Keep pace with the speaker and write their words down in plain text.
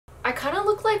I kind of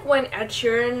look like when Ed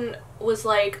Sheeran was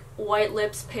like white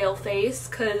lips, pale face,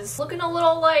 cause looking a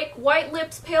little like white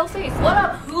lips, pale face. What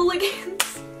up,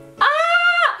 hooligans?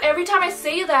 Every time I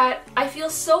say that, I feel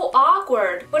so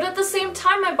awkward, but at the same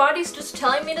time, my body's just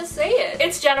telling me to say it.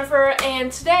 It's Jennifer,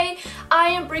 and today I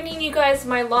am bringing you guys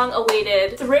my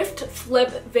long-awaited thrift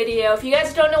flip video. If you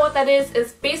guys don't know what that is,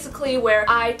 it's basically where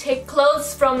I take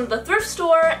clothes from the thrift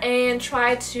store and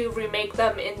try to remake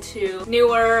them into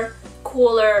newer,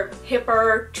 cooler,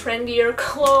 hipper, trendier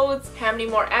clothes. How many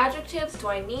more adjectives do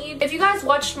I need? If you guys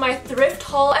watched my thrift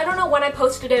haul, I don't know when I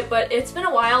posted it, but it's been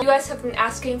a while. You guys have been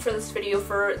asking for this video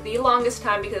for the longest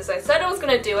time because I said I was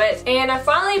gonna do it, and I'm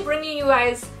finally bringing you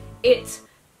guys it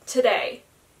today.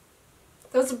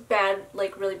 That was a bad,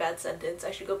 like really bad sentence.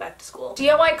 I should go back to school.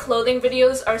 DIY clothing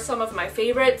videos are some of my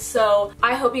favorites, so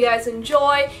I hope you guys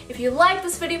enjoy. If you like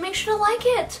this video, make sure to like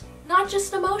it. Not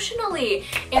just emotionally,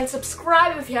 and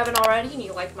subscribe if you haven't already and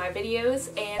you like my videos,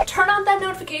 and turn on that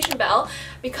notification bell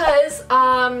because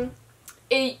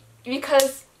it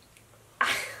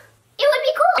would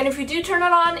be cool. And if you do turn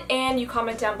it on and you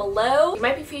comment down below, you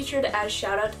might be featured as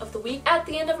shout out of the week at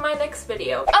the end of my next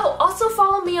video. Oh, also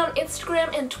follow me on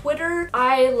Instagram and Twitter.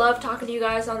 I love talking to you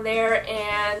guys on there,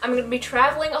 and I'm gonna be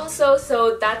traveling also,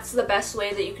 so that's the best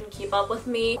way that you can keep up with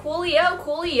me. Coolio,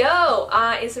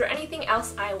 coolio. Is there anything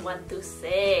else I want to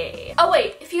say? Oh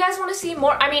wait, if you guys want to see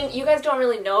more, I mean, you guys don't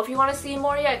really know if you want to see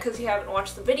more yet because you haven't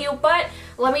watched the video, but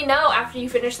let me know after you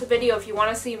finish the video if you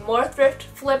want to see more thrift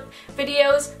flip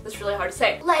videos. That's really hard to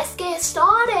say. Let's get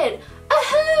started!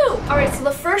 Ahoo! Alright, so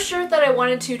the first shirt that I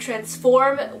wanted to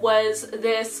transform was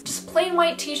this just plain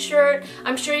white t-shirt.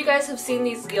 I'm sure you guys have seen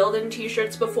these Gildan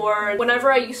t-shirts before.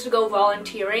 Whenever I used to go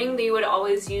volunteering, they would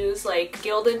always use like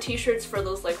Gildan t-shirts for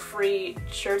those like free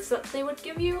shirts that they would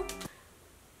give you.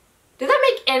 Did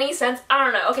that make any sense? I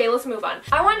don't know. Okay, let's move on.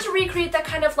 I wanted to recreate that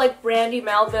kind of like Brandy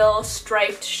Melville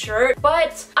striped shirt,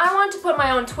 but I wanted to put my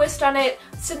own twist on it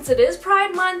since it is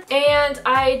Pride Month, and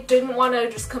I didn't want to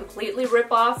just completely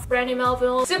rip off Brandy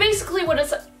Melville. So basically what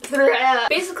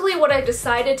I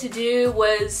decided to do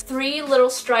was 3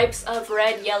 little stripes of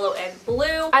red, yellow, and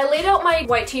blue. I laid out my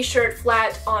white t-shirt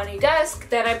flat on a desk,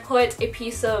 then I put a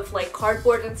piece of like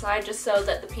cardboard inside just so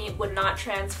that the paint would not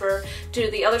transfer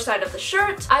to the other side of the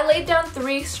shirt. I laid down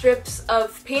 3 strips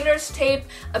of painter's tape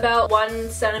about 1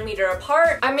 centimeter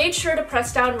apart. I made sure to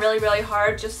press down really, really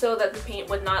hard just so that the paint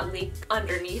would not leak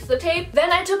underneath the tape.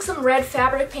 Then I took some red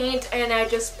fabric paint and I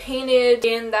just painted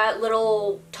in that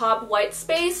little top white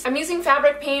space. I'm using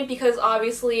fabric paint because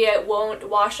obviously it won't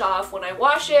wash off when I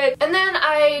wash it. And then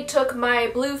I took my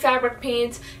blue fabric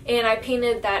paint and I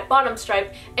painted that bottom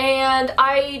stripe. And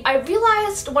I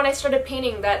realized when I started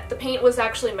painting that the paint was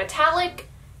actually metallic,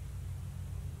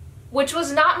 which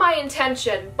was not my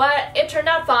intention, but it turned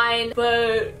out fine,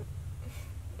 but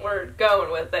we're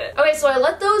going with it. Okay, so I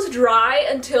let those dry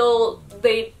until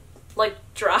they like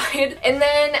dried, and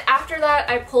then after that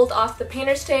I pulled off the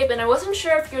painter's tape, and I wasn't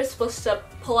sure if you were supposed to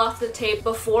pull off the tape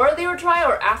before they were dry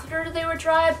or after they were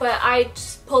dry, but I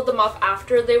just pulled them off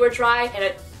after they were dry, and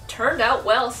it turned out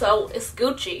well, so it's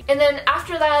Gucci. And then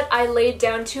after that I laid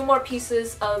down 2 more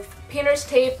pieces of painter's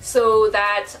tape so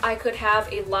that I could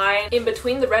have a line in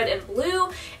between the red and blue,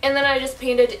 and then I just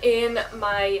painted in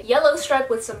my yellow stripe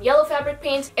with some yellow fabric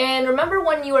paint. And remember,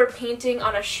 when you are painting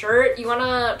on a shirt, you want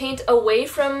to paint away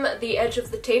from the edge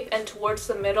of the tape and towards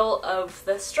the middle of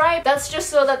the stripe. That's just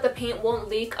so that the paint won't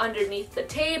leak underneath the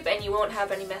tape and you won't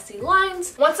have any messy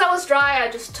lines. Once that was dry, I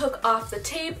just took off the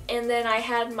tape, and then I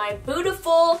had my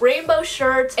beautiful rainbow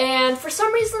shirt. And for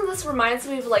some reason this reminds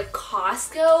me of like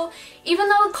Costco, even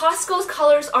though Costco's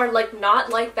colors are like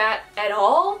not like that at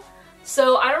all.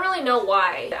 So I don't really know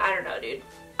why. I don't know, dude.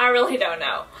 I really don't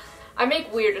know. I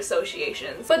make weird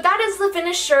associations. But that is the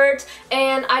finished shirt,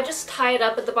 and I just tie it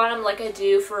up at the bottom like I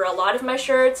do for a lot of my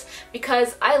shirts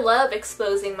because I love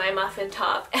exposing my muffin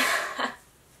top.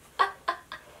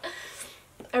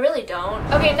 I really don't.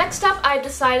 Okay, next up I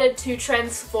decided to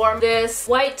transform this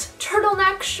white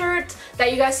turtleneck shirt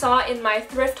that you guys saw in my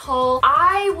thrift haul.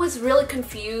 I was really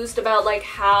confused about like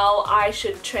how I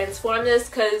should transform this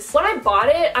because when I bought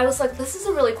it I was like, this is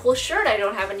a really cool shirt. I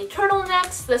don't have any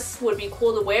turtlenecks. This would be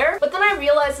cool to wear. But then I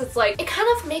realized it's like, it kind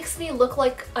of makes me look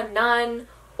like a nun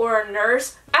or a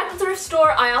nurse. At the thrift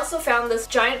store, I also found this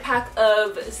giant pack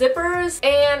of zippers,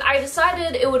 and I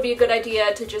decided it would be a good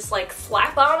idea to just like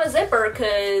slap on a zipper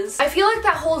because I feel like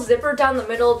that whole zipper down the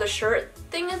middle of the shirt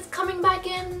thing is coming back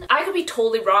in. I could be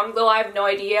totally wrong though, I have no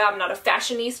idea. I'm not a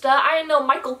fashionista. I know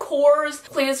Michael Kors.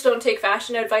 Please don't take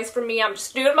fashion advice from me. I'm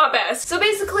just doing my best. So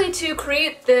basically, to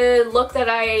create the look that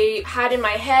I had in my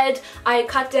head, I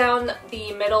cut down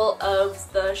the middle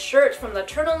of the shirt from the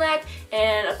turtleneck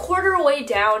and a quarter way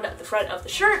down the front of the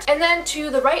shirt. And then to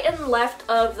the right and left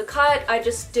of the cut, I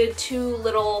just did 2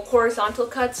 little horizontal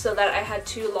cuts so that I had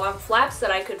 2 long flaps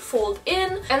that I could fold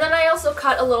in. And then I also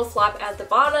cut a little flap at the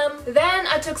bottom. Then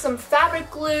I took some fabric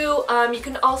glue. You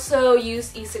can also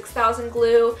use E6000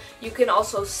 glue. You can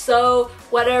also sew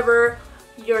whatever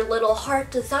your little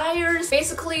heart desires.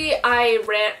 Basically, I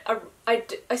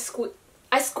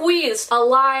squeezed a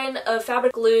line of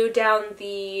fabric glue down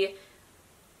the...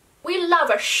 We love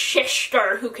a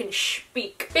sister who can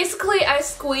speak. Basically, I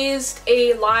squeezed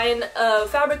a line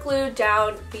of fabric glue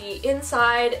down the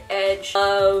inside edge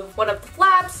of one of the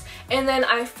flaps, and then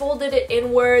I folded it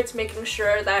inwards, making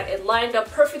sure that it lined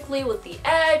up perfectly with the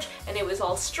edge and it was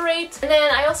all straight. And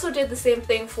then I also did the same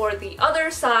thing for the other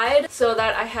side so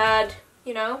that I had,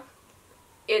 you know,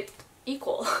 it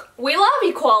equal. We love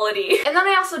equality! And then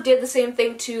I also did the same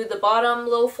thing to the bottom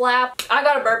little flap. I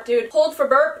got a burp, dude. Hold for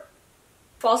burp.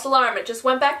 False alarm, it just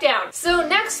went back down. So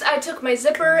next I took my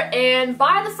zipper, and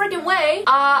by the freaking way,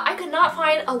 I could not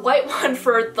find a white one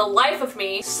for the life of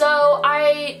me. So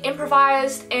I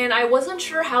improvised, and I wasn't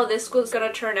sure how this was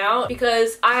gonna turn out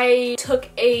because I took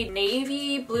a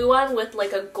navy blue one with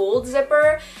like a gold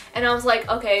zipper, and I was like,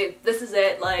 okay, this is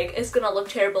it, like it's gonna look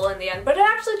terrible in the end, but it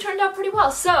actually turned out pretty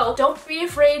well. So don't be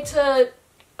afraid to,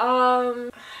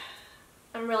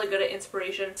 I'm really good at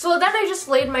inspiration. So then I just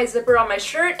laid my zipper on my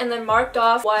shirt and then marked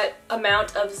off what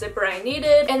amount of zipper I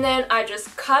needed, and then I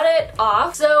just cut it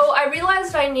off. So I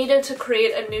realized I needed to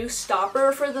create a new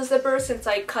stopper for the zipper since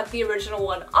I cut the original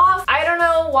one off. I don't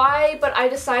know why, but I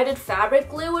decided fabric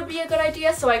glue would be a good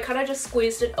idea, so I kind of just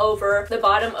squeezed it over the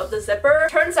bottom of the zipper.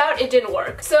 Turns out it didn't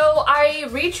work. So I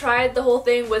retried the whole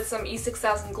thing with some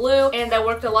E6000 glue, and that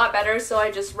worked a lot better, so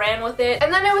I just ran with it.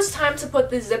 And then it was time to put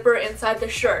the zipper inside the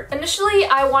shirt. Initially,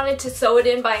 I wanted to sew it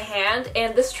in by hand,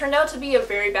 and this turned out to be a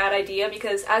very bad idea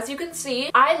because, as you can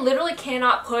see, I literally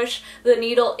cannot push the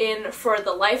needle in for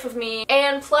the life of me.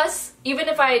 And plus, even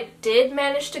if I did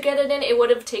manage to get it in, it would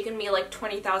have taken me like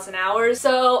 20,000 hours.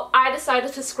 So I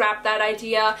decided to scrap that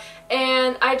idea,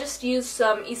 and I just used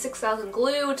some E6000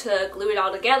 glue to glue it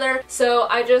all together. So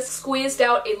I just squeezed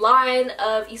out a line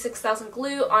of E6000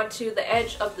 glue onto the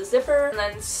edge of the zipper and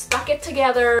then stuck it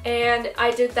together, and I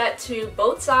did that to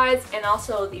both sides and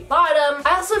also the bottom.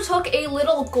 I also took a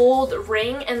little gold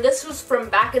ring, and this was from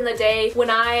back in the day when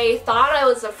I thought I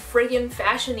was a friggin'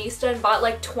 fashionista and bought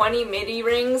like 20 midi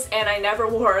rings and I never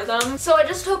wore them. So I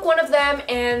just took one of them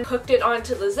and hooked it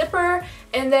onto the zipper,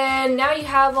 and then now you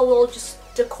have a little just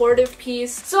decorative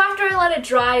piece. So after I let it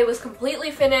dry, it was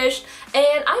completely finished,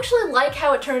 and I actually like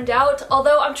how it turned out,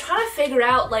 although I'm trying to figure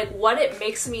out like what it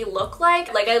makes me look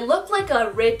like. Like I look like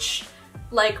a rich,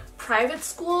 like private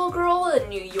school girl in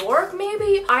New York,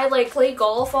 maybe? I like play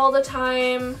golf all the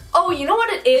time. Oh, you know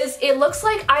what it is? It looks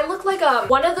like I look like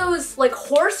one of those like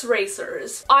horse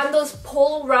racers on those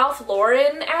Polo Ralph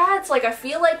Lauren ads. Like I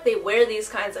feel like they wear these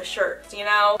kinds of shirts, you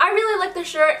know? I really like the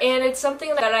shirt, and it's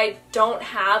something that I don't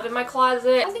have in my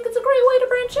closet. I think it's a great way to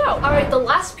branch out. Alright, the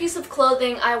last piece of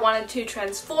clothing I wanted to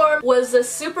transform was a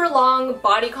super long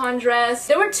bodycon dress.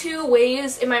 There were 2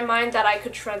 ways in my mind that I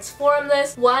could transform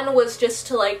this. One was just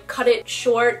to like cut it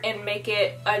short and make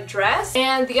it a dress,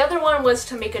 and the other one was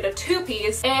to make it a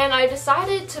 2-piece. And I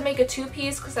decided to make a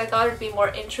 2-piece because I thought it'd be more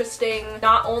interesting,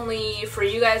 not only for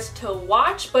you guys to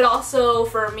watch but also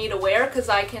for me to wear because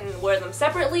I can wear them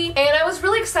separately. And I was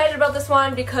really excited about this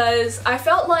one because I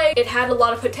felt like it had a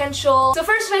lot of potential. So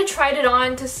first I tried it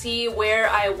on to see where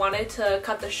I wanted to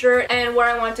cut the shirt and where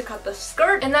I wanted to cut the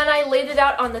skirt, and then I laid it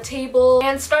out on the table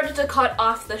and started to cut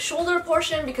off the shoulder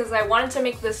portion because I wanted to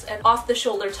make this an off the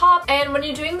shoulder top. And when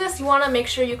you're doing this, you want to make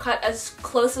sure you cut as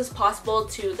close as possible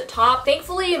to the top.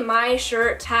 Thankfully, my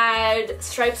shirt had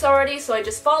stripes already, so I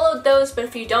just followed those, but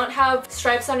if you don't have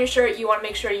stripes on your shirt, you want to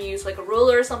make sure you use like a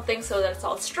ruler or something so that it's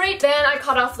all straight. Then I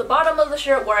cut off the bottom of the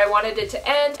shirt where I wanted it to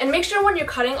end, and make sure when you're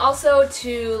cutting also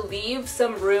to leave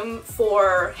some room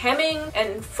for hemming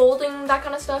and folding, that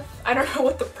kind of stuff. I don't know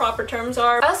what the proper terms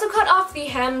are. I also cut off the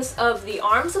hems of the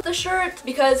arms of the shirt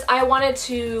because I wanted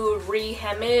to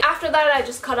re-hem it. After that, I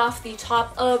just cut cut off the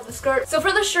top of the skirt. So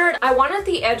for the shirt, I wanted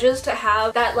the edges to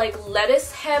have that like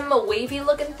lettuce hem wavy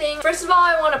looking thing. First of all,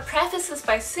 I want to preface this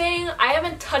by saying I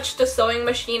haven't touched a sewing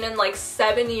machine in like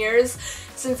 7 years,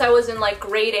 since I was in like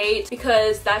grade 8,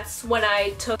 because that's when I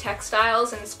took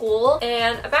textiles in school,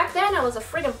 and back then I was a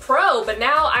friggin' pro, but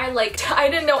now I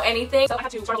didn't know anything, so I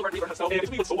had to start over and read so it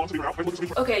took me so long to figure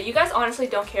out. Okay, you guys honestly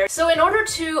don't care. So in order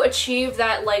to achieve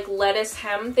that like lettuce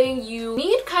hem thing, you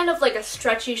need kind of like a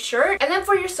stretchy shirt, and then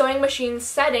for your sewing machine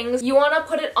settings, you want to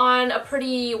put it on a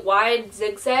pretty wide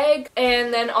zigzag,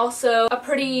 and then also a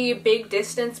pretty big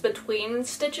distance between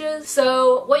stitches.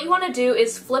 So what you want to do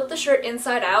is flip the shirt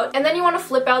inside out, and then you want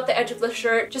to flip out the edge of the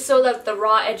shirt just so that the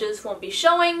raw edges won't be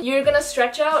showing. You're gonna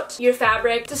stretch out your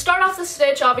fabric. To start off the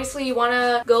stitch, obviously you want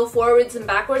to go forwards and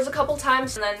backwards a couple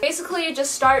times, and then basically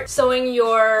just start sewing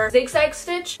your zigzag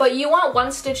stitch, but you want one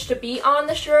stitch to be on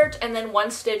the shirt and then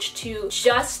one stitch to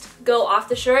just go off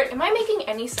the shirt. Am I making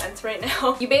any sense right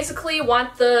now? You basically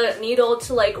want the needle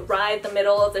to like ride the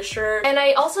middle of the shirt. And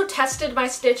I also tested my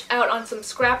stitch out on some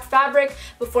scrap fabric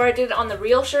before I did it on the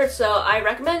real shirt, so I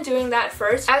recommend doing that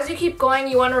first. As you keep going,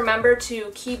 you want to remember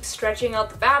to keep stretching out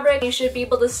the fabric. You should be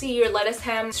able to see your lettuce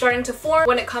hem starting to form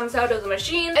when it comes out of the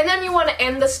machine. And then you want to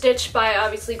end the stitch by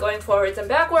obviously going forwards and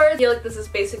backwards. I feel like this is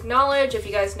basic knowledge if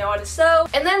you guys know how to sew.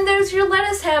 And then there's your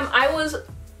lettuce hem. I was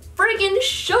friggin'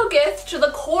 shooketh to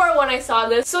the core when I saw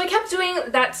this. So I kept doing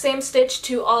that same stitch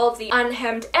to all of the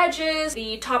unhemmed edges,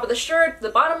 the top of the shirt, the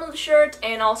bottom of the shirt,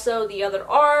 and also the other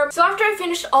arm. So after I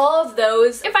finished all of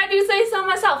those, if I do say so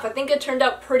myself, I think it turned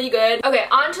out pretty good. Okay,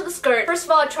 on to the skirt. First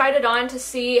of all, I tried it on to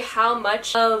see how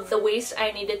much of the waist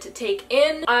I needed to take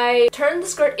in. I turned the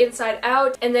skirt inside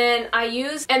out, and then I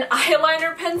used an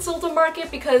eyeliner pencil to mark it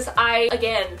because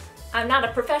I'm not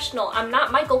a professional, I'm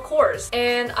not Michael Kors.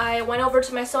 And I went over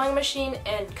to my sewing machine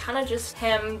and kind of just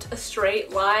hemmed a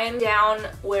straight line down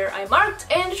where I marked,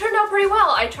 and it turned out pretty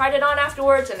well. I tried it on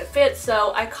afterwards and it fit,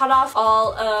 so I cut off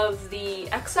all of the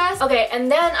excess. Okay,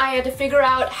 and then I had to figure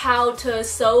out how to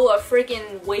sew a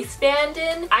freaking waistband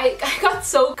in. I got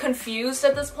so confused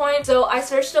at this point, so I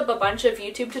searched up a bunch of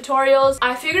YouTube tutorials.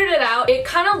 I figured it out. It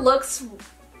kind of looks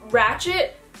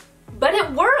ratchet, but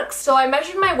it works! So I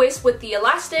measured my waist with the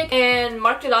elastic and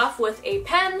marked it off with a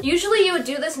pen. Usually you would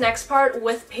do this next part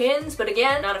with pins, but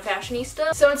again, not a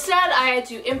fashionista. So instead I had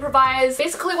to improvise.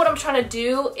 Basically what I'm trying to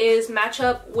do is match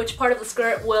up which part of the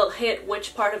skirt will hit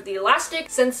which part of the elastic.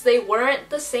 Since they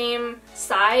weren't the same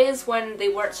size when they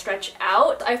weren't stretched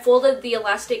out, I folded the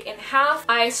elastic in half.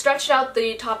 I stretched out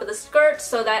the top of the skirt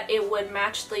so that it would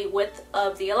match the width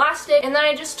of the elastic, and then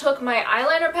I just took my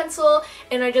eyeliner pencil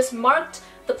and I just marked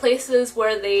the places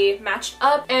where they matched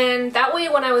up, and that way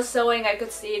when I was sewing I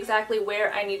could see exactly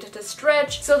where I needed to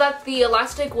stretch so that the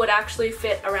elastic would actually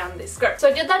fit around the skirt. So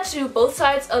I did that to both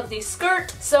sides of the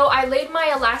skirt. So I laid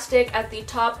my elastic at the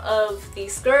top of the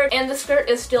skirt, and the skirt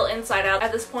is still inside out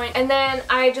at this point, and then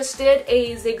I just did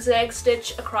a zigzag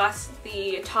stitch across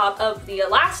the top of the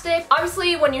elastic.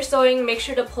 Obviously when you're sewing, make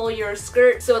sure to pull your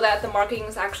skirt so that the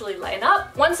markings actually line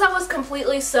up. Once that was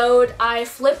completely sewed, I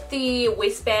flipped the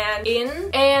waistband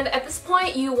in, and at this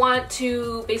point you want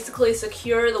to basically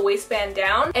secure the waistband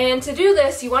down. And to do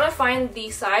this, you want to find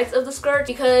the sides of the skirt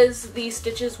because the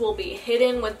stitches will be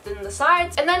hidden within the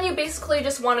sides, and then you basically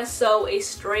just want to sew a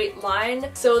straight line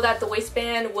so that the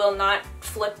waistband will not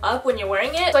flip up when you're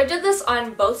wearing it. So I did this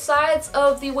on both sides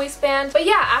of the waistband, but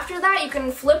yeah, after that you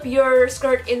can flip your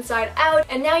skirt inside out,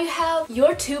 and now you have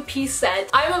your two-piece set.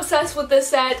 I'm obsessed with this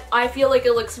set. I feel like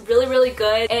it looks really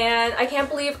good, and I can't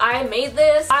believe I made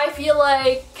this. I feel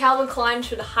like Calvin Klein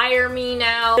should hire me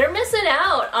now. They're missing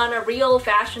out on a real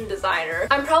fashion designer.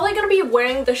 I'm probably gonna be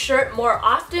wearing the shirt more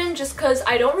often just because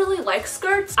I don't really like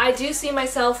skirts. I do see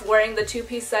myself wearing the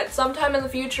two-piece set sometime in the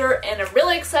future, and I'm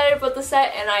really excited about the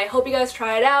set, and I hope you guys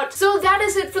try it out. So that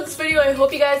is it for this video. I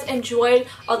hope you guys enjoyed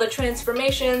all the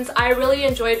transformations. I really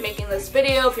enjoyed making this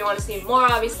video. If you want to see more,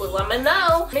 obviously let me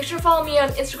know. Make sure to follow me on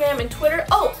Instagram and Twitter.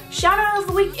 Oh, shout out of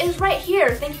the week is right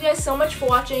here. Thank you guys so much for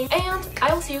watching, and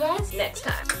I will see you guys next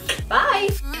time.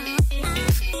 Bye!